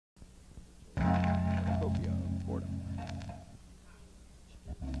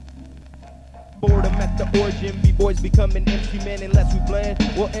boredom at the origin. B-boys becoming empty men unless we blend.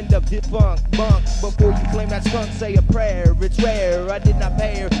 We'll end up defunct, bunk. Before you flame that skunk, say a prayer. It's rare, I did not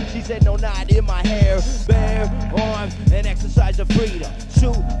pay her. She said no, not in my hair. Bare arms, an exercise of freedom.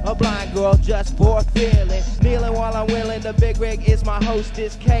 Shoot a blind girl just for a feeling. Kneeling while I'm willing, the big rig is my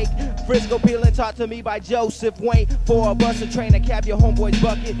hostess cake. Frisco peeling taught to me by Joseph. Wait for a bus, a train, a cab, your homeboy's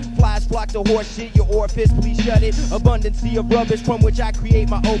bucket. Flies flock to horse shit, your orifice, please shut it. Abundance of rubbish from which I create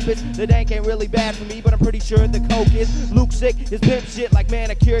my opus. The dank ain't really bad for me, but I'm pretty sure the coke is. Luke sick, his pimp shit like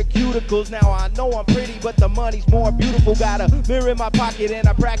manicured cuticles. Now I know I'm pretty, but the money's more beautiful. Got a mirror in my pocket and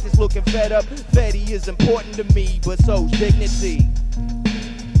I practice looking fed up. Fetty is important to me, but so's dignity.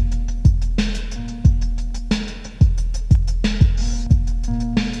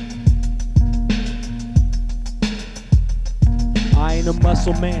 I ain't a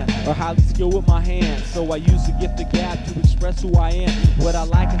muscle man or highly skilled with my hands, so I use the gift of gab to express who I am. What I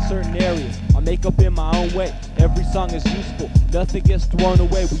like in certain areas, I make up in my own way. Every song is useful, nothing gets thrown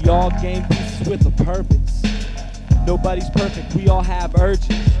away. We all gain pieces with a purpose. Nobody's perfect, we all have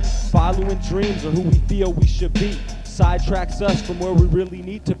urges. Following dreams or who we feel we should be sidetracks us from where we really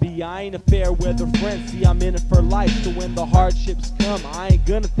need to be. I ain't a fair weather friend, see I'm in it for life. So when the hardships come, I ain't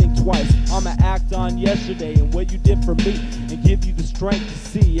gonna think twice. I'ma act on yesterday and what you did for me, and give you the strength to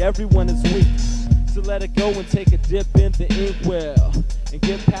see everyone is weak. So let it go and take a dip in the inkwell and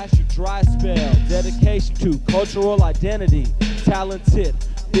get past your dry spell. Dedication to cultural identity, talented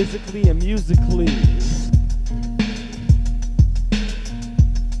physically and musically.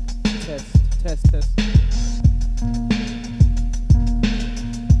 Test.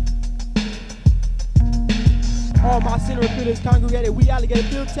 All my center affiliates congregated, we alligator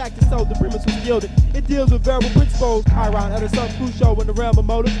field tactics, so the premise was yielded. It deals with variable principles, Chiron, at a some crucial in the realm of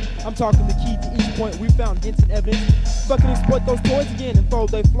motives. I'm talking the key to each point, we found hints and evidence. Fucking exploit those toys again and fold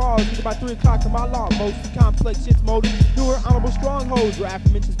their flaws. Either by 3 o'clock to my law, most complex shit's motive. Newer honorable strongholds where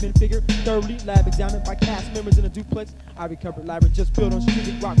aforementioned's been figured. Thoroughly lab examined by cast members in a duplex. I recovered labyrinth just built on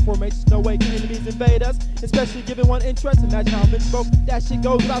strategic rock formations. No way can enemies invade us, especially given one interest. Imagine how invincible that shit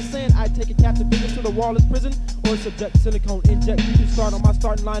goes without saying. I'd take a captive vision to the wallless prison, or subject silicone inject. You can start on my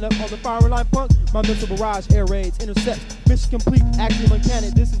starting lineup on the firing line punk. My missile barrage, air raids, intercepts. Mission complete, Axiom uncanny.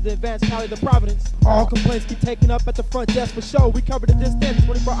 This is the advanced tally the Providence. All complaints get taken up at the front desk for show. We cover the distance,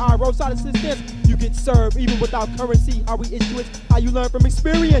 24-hour roadside assistance. You get served even without currency. How we issue it, how you learn from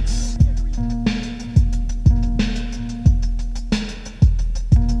experience.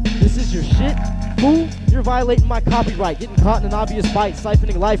 This is your shit, fool? You're violating my copyright, getting caught in an obvious bite,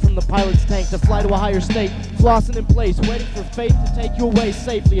 siphoning life from the pilot's tank to fly to a higher state, flossing in place, waiting for fate to take you away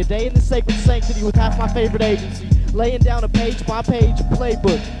safely. A day in the sacred sanctity with half my favorite agency, laying down a page by page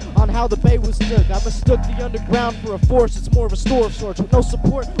playbook on how the bay was took. I mistook the underground for a force, it's more of a store of sorts. With no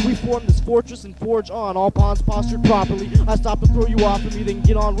support, we formed this fortress and forge on, all pawns postured properly. I stop to throw you off of me, then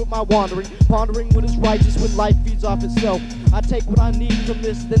get on with my wandering, pondering what is righteous when life feeds off itself. I take what I need from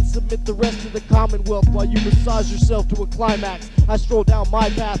this, then submit the rest to the commonwealth while you massage yourself to a climax. I stroll down my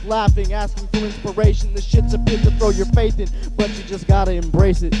path laughing, asking for inspiration. This shit's a pit to throw your faith in, but you just gotta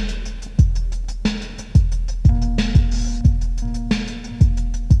embrace it.